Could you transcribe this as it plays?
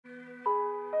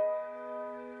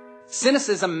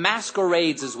Cynicism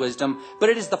masquerades as wisdom, but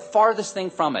it is the farthest thing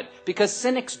from it, because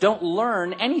cynics don't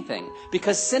learn anything,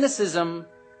 because cynicism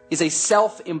is a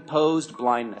self-imposed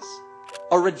blindness,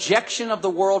 a rejection of the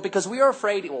world because we are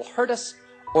afraid it will hurt us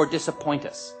or disappoint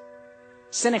us.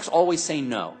 Cynics always say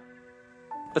no,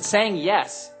 but saying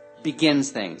yes begins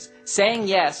things. Saying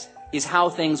yes is how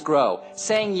things grow.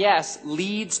 Saying yes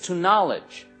leads to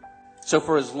knowledge. So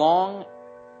for as long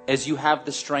as you have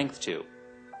the strength to,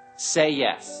 say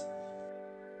yes.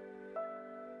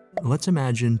 Let's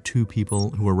imagine two people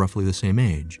who are roughly the same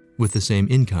age, with the same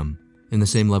income, and the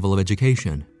same level of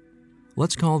education.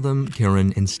 Let's call them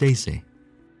Karen and Stacy.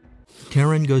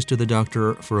 Karen goes to the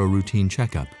doctor for a routine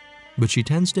checkup, but she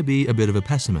tends to be a bit of a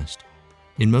pessimist.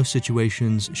 In most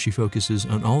situations, she focuses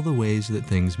on all the ways that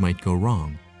things might go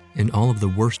wrong, and all of the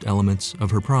worst elements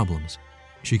of her problems.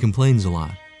 She complains a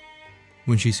lot.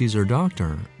 When she sees her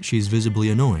doctor, she's visibly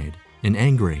annoyed and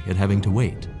angry at having to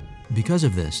wait. Because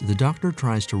of this, the doctor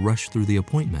tries to rush through the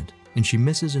appointment, and she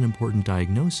misses an important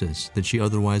diagnosis that she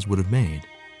otherwise would have made.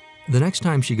 The next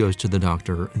time she goes to the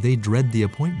doctor, they dread the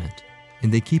appointment,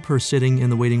 and they keep her sitting in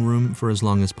the waiting room for as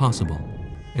long as possible.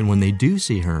 And when they do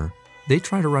see her, they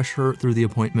try to rush her through the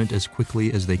appointment as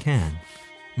quickly as they can.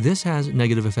 This has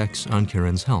negative effects on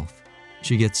Karen's health.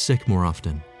 She gets sick more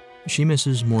often. She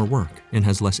misses more work and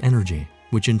has less energy,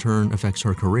 which in turn affects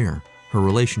her career, her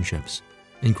relationships,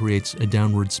 and creates a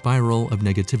downward spiral of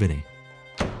negativity.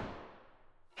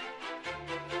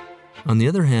 On the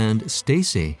other hand,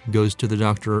 Stacy goes to the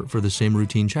doctor for the same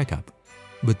routine checkup.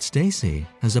 But Stacy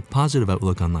has a positive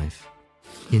outlook on life.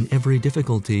 In every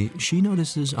difficulty, she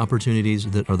notices opportunities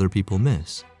that other people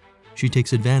miss. She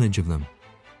takes advantage of them.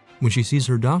 When she sees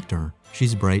her doctor,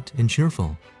 she's bright and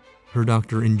cheerful. Her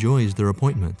doctor enjoys their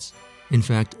appointments. In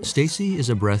fact, Stacy is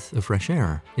a breath of fresh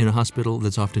air in a hospital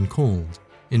that's often cold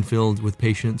and filled with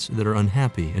patients that are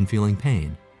unhappy and feeling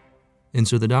pain. And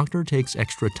so the doctor takes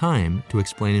extra time to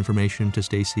explain information to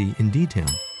Stacy in detail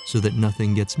so that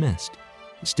nothing gets missed.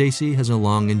 Stacy has a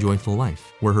long and joyful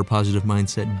life where her positive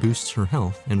mindset boosts her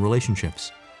health and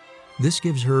relationships. This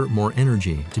gives her more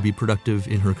energy to be productive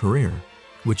in her career,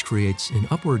 which creates an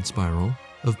upward spiral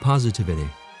of positivity.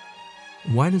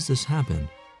 Why does this happen?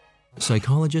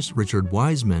 Psychologist Richard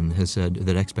Wiseman has said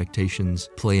that expectations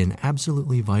play an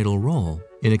absolutely vital role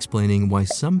in explaining why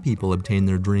some people obtain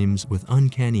their dreams with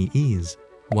uncanny ease,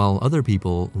 while other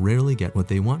people rarely get what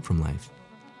they want from life.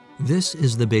 This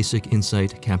is the basic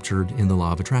insight captured in the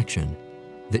law of attraction,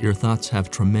 that your thoughts have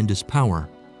tremendous power,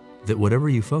 that whatever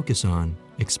you focus on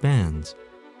expands.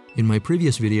 In my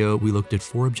previous video, we looked at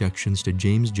 4 objections to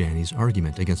James Jani's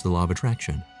argument against the law of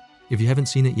attraction. If you haven't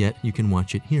seen it yet, you can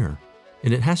watch it here.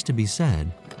 And it has to be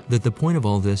said that the point of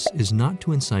all this is not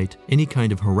to incite any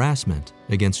kind of harassment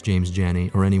against James Jani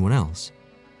or anyone else.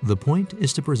 The point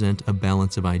is to present a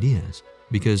balance of ideas,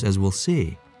 because as we'll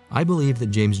see, I believe that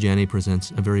James Jani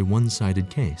presents a very one-sided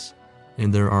case,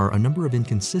 and there are a number of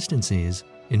inconsistencies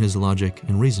in his logic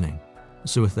and reasoning.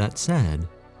 So with that said,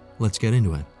 let's get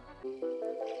into it.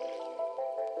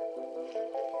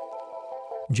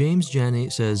 James Jani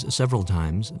says several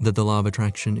times that the law of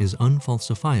attraction is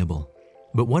unfalsifiable.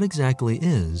 But what exactly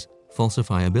is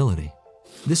falsifiability?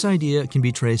 This idea can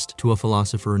be traced to a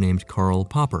philosopher named Karl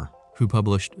Popper, who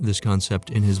published this concept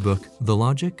in his book, The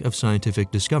Logic of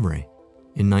Scientific Discovery,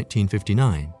 in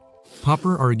 1959.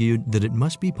 Popper argued that it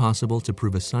must be possible to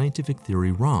prove a scientific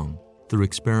theory wrong through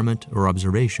experiment or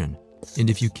observation, and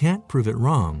if you can't prove it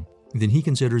wrong, then he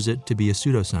considers it to be a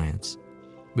pseudoscience.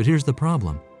 But here's the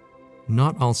problem.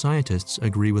 Not all scientists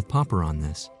agree with Popper on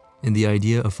this, and the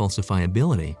idea of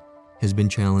falsifiability has been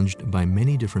challenged by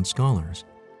many different scholars.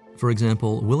 For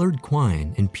example, Willard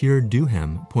Quine and Pierre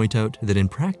Duhem point out that in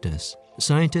practice,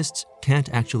 scientists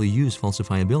can't actually use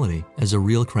falsifiability as a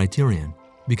real criterion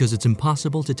because it's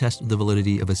impossible to test the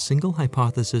validity of a single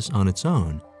hypothesis on its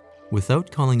own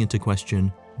without calling into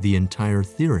question the entire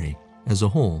theory as a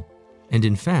whole. And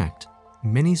in fact,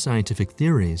 many scientific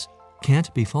theories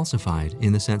can't be falsified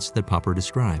in the sense that Popper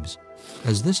describes.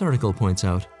 As this article points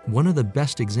out, one of the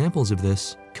best examples of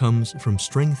this comes from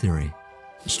string theory.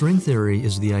 String theory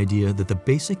is the idea that the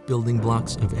basic building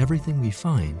blocks of everything we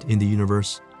find in the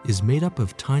universe is made up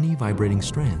of tiny vibrating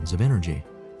strands of energy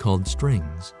called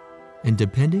strings. And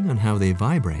depending on how they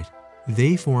vibrate,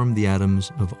 they form the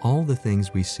atoms of all the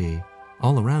things we see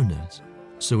all around us.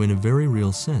 So in a very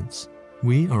real sense,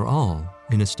 we are all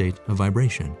in a state of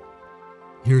vibration.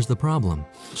 Here's the problem.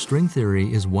 String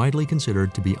theory is widely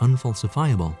considered to be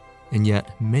unfalsifiable, and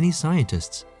yet many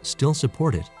scientists still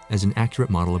support it as an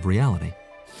accurate model of reality.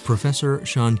 Professor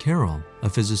Sean Carroll, a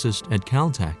physicist at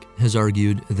Caltech, has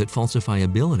argued that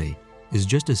falsifiability is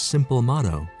just a simple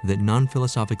motto that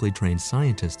non-philosophically trained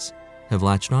scientists have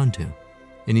latched onto.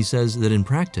 And he says that in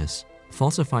practice,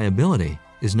 falsifiability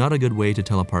is not a good way to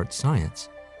tell apart science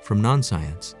from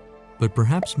non-science. But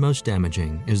perhaps most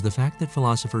damaging is the fact that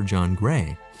philosopher John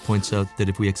Gray points out that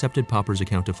if we accepted Popper's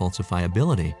account of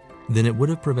falsifiability, then it would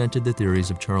have prevented the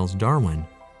theories of Charles Darwin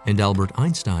and Albert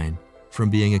Einstein from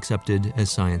being accepted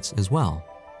as science as well.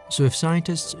 So if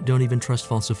scientists don't even trust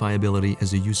falsifiability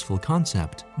as a useful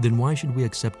concept, then why should we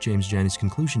accept James Jani's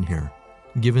conclusion here,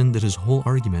 given that his whole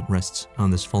argument rests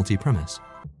on this faulty premise?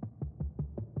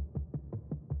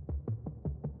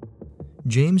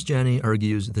 James Jani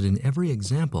argues that in every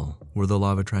example where the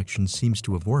law of attraction seems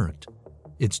to have worked,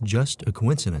 it's just a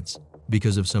coincidence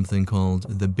because of something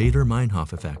called the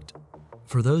Baader-Meinhof effect.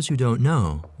 For those who don't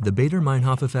know, the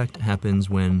Baader-Meinhof effect happens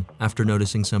when, after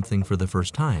noticing something for the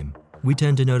first time, we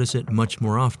tend to notice it much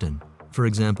more often. For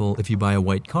example, if you buy a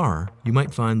white car, you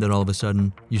might find that all of a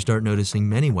sudden you start noticing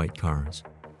many white cars.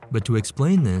 But to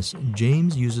explain this,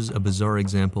 James uses a bizarre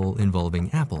example involving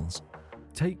apples.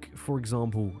 Take, for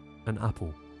example, an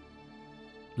apple.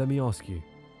 Let me ask you,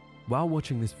 while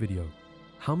watching this video,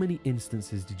 how many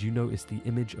instances did you notice the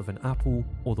image of an apple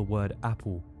or the word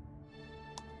apple?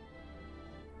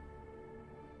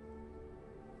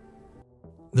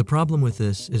 The problem with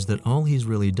this is that all he's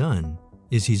really done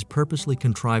is he's purposely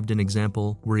contrived an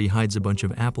example where he hides a bunch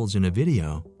of apples in a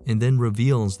video and then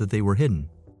reveals that they were hidden.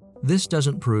 This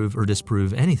doesn't prove or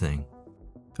disprove anything.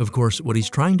 Of course, what he's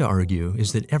trying to argue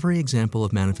is that every example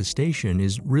of manifestation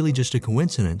is really just a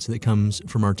coincidence that comes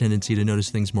from our tendency to notice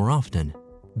things more often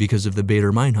because of the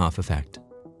Baader-Meinhof effect.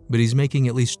 But he's making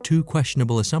at least two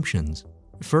questionable assumptions.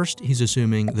 First, he's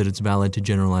assuming that it's valid to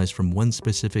generalize from one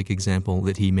specific example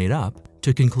that he made up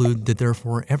to conclude that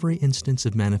therefore every instance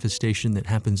of manifestation that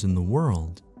happens in the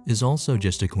world is also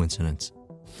just a coincidence.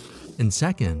 And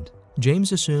second,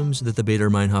 James assumes that the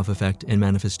Baader-Meinhof effect and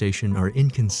manifestation are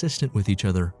inconsistent with each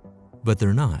other, but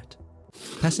they're not.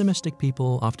 Pessimistic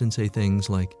people often say things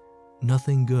like,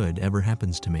 "Nothing good ever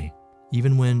happens to me,"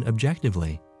 even when,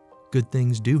 objectively, good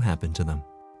things do happen to them,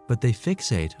 but they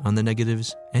fixate on the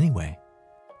negatives anyway.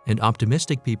 And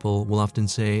optimistic people will often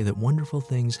say that wonderful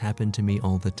things happen to me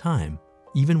all the time,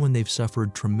 even when they've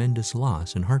suffered tremendous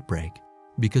loss and heartbreak,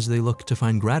 because they look to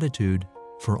find gratitude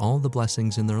for all the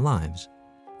blessings in their lives.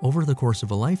 Over the course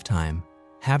of a lifetime,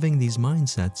 having these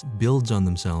mindsets builds on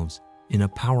themselves in a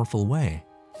powerful way.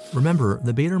 Remember,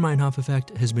 the Baader-Meinhof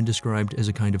effect has been described as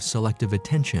a kind of selective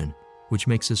attention, which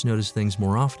makes us notice things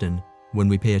more often when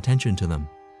we pay attention to them.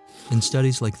 And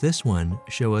studies like this one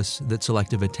show us that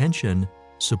selective attention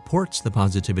supports the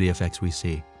positivity effects we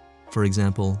see, for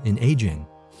example, in aging.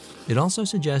 It also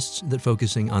suggests that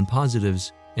focusing on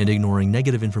positives and ignoring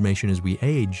negative information as we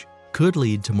age could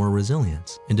lead to more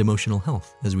resilience and emotional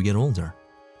health as we get older.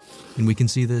 And we can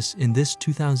see this in this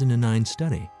 2009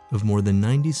 study of more than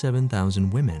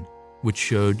 97,000 women, which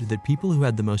showed that people who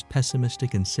had the most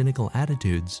pessimistic and cynical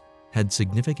attitudes had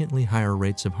significantly higher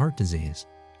rates of heart disease,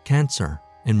 cancer,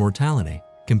 and mortality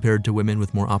compared to women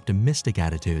with more optimistic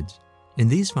attitudes. And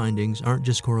these findings aren't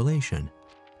just correlation.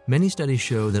 Many studies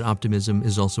show that optimism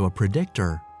is also a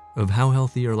predictor of how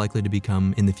healthy you're likely to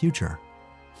become in the future.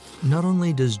 Not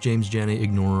only does James Jani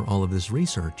ignore all of this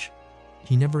research,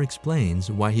 he never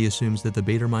explains why he assumes that the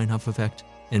Baader-Meinhof effect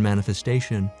and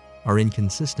manifestation are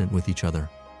inconsistent with each other.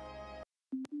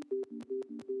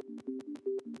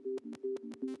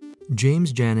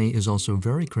 James Jani is also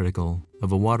very critical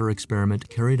of a water experiment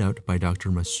carried out by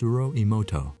Dr. Masaru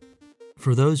Emoto.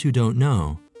 For those who don't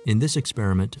know, in this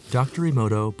experiment, Dr.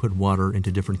 Emoto put water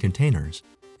into different containers,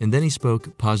 and then he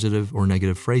spoke positive or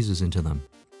negative phrases into them.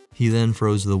 He then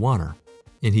froze the water,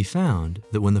 and he found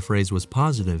that when the phrase was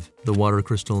positive, the water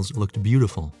crystals looked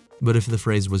beautiful, but if the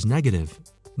phrase was negative,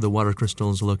 the water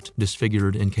crystals looked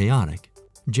disfigured and chaotic.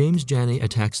 James Jani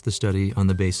attacks the study on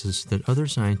the basis that other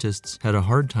scientists had a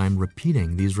hard time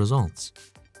repeating these results.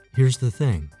 Here's the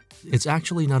thing, it's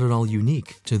actually not at all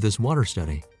unique to this water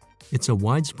study. It's a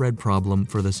widespread problem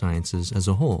for the sciences as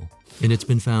a whole, and it's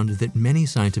been found that many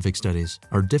scientific studies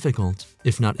are difficult,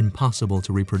 if not impossible,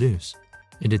 to reproduce.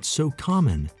 And it's so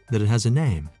common that it has a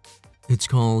name. It's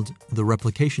called the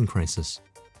replication crisis,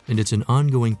 and it's an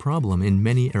ongoing problem in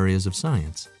many areas of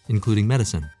science, including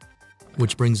medicine.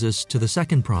 Which brings us to the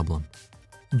second problem.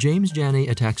 James Jani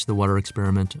attacks the water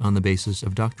experiment on the basis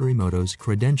of Dr. Emoto's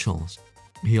credentials.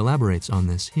 He elaborates on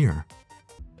this here.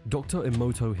 Dr.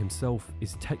 Emoto himself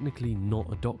is technically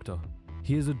not a doctor.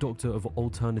 He is a doctor of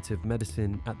alternative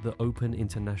medicine at the Open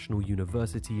International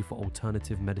University for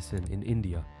Alternative Medicine in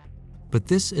India. But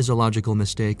this is a logical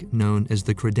mistake known as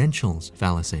the credentials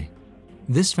fallacy.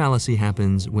 This fallacy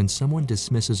happens when someone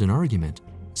dismisses an argument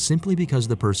simply because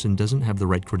the person doesn't have the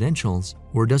right credentials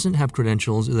or doesn't have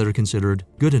credentials that are considered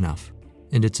good enough.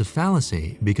 And it's a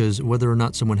fallacy because whether or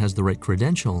not someone has the right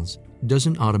credentials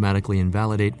doesn't automatically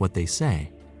invalidate what they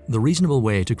say. The reasonable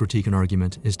way to critique an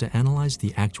argument is to analyze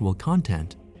the actual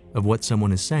content of what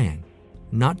someone is saying,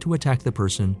 not to attack the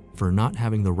person for not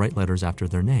having the right letters after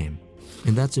their name.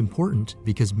 And that's important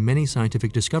because many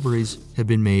scientific discoveries have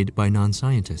been made by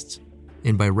non-scientists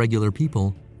and by regular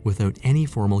people without any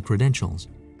formal credentials.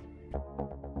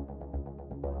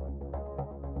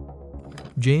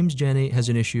 James Jani has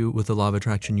an issue with the law of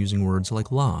attraction using words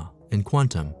like law and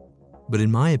quantum. But in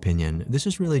my opinion, this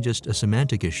is really just a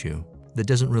semantic issue that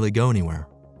doesn't really go anywhere.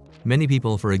 Many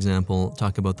people, for example,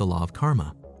 talk about the law of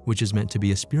karma, which is meant to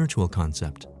be a spiritual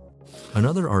concept.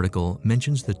 Another article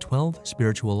mentions the 12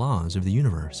 spiritual laws of the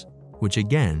universe, which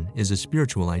again is a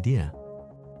spiritual idea.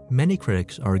 Many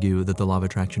critics argue that the law of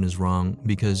attraction is wrong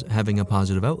because having a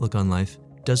positive outlook on life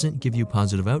doesn't give you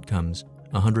positive outcomes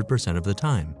 100% of the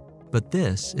time. But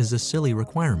this is a silly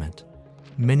requirement.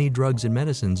 Many drugs and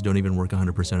medicines don't even work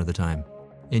 100% of the time,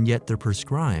 and yet they're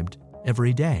prescribed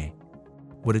every day.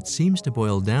 What it seems to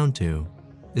boil down to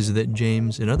is that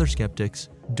James and other skeptics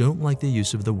don't like the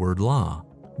use of the word law.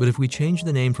 But if we change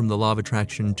the name from the law of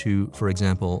attraction to, for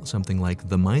example, something like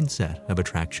the mindset of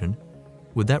attraction,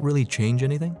 would that really change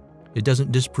anything? It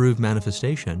doesn't disprove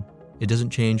manifestation. It doesn't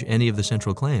change any of the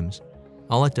central claims.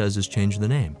 All it does is change the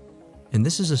name. And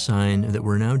this is a sign that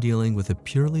we're now dealing with a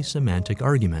purely semantic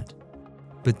argument.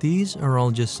 But these are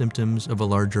all just symptoms of a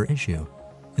larger issue.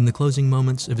 In the closing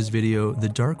moments of his video, The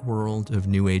Dark World of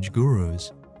New Age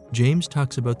Gurus, James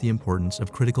talks about the importance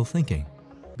of critical thinking.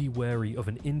 Be wary of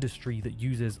an industry that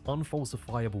uses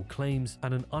unfalsifiable claims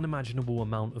and an unimaginable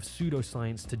amount of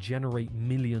pseudoscience to generate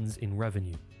millions in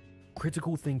revenue.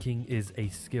 Critical thinking is a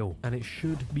skill, and it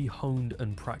should be honed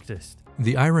and practiced.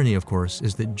 The irony, of course,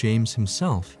 is that James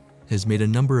himself has made a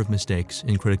number of mistakes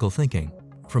in critical thinking,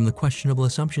 from the questionable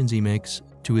assumptions he makes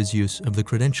to his use of the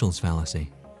credentials fallacy.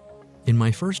 In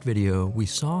my first video, we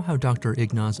saw how Dr.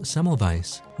 Ignaz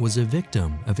Semmelweis was a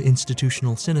victim of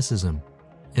institutional cynicism,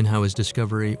 and how his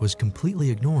discovery was completely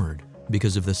ignored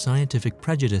because of the scientific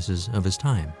prejudices of his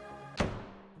time.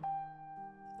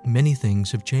 Many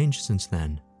things have changed since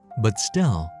then, but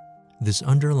still, this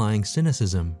underlying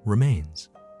cynicism remains.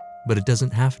 But it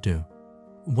doesn't have to.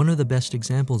 One of the best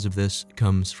examples of this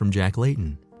comes from Jack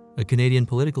Layton, a Canadian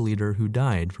political leader who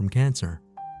died from cancer.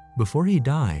 Before he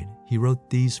died, he wrote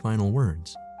these final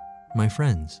words: "My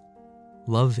friends,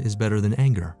 love is better than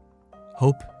anger.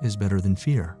 Hope is better than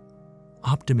fear.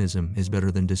 Optimism is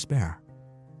better than despair.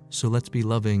 So let's be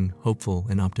loving, hopeful,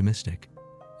 and optimistic,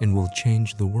 and we'll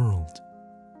change the world."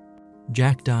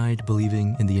 Jack died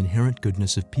believing in the inherent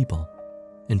goodness of people,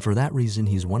 and for that reason,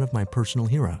 he's one of my personal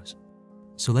heroes.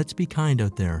 So let's be kind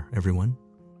out there, everyone.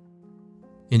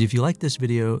 And if you like this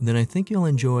video, then I think you'll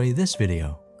enjoy this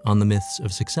video on the myths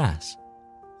of success.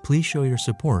 Please show your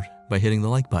support by hitting the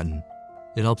like button.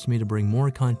 It helps me to bring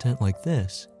more content like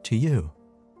this to you.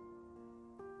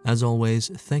 As always,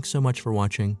 thanks so much for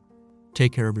watching.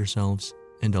 Take care of yourselves,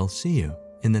 and I'll see you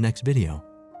in the next video.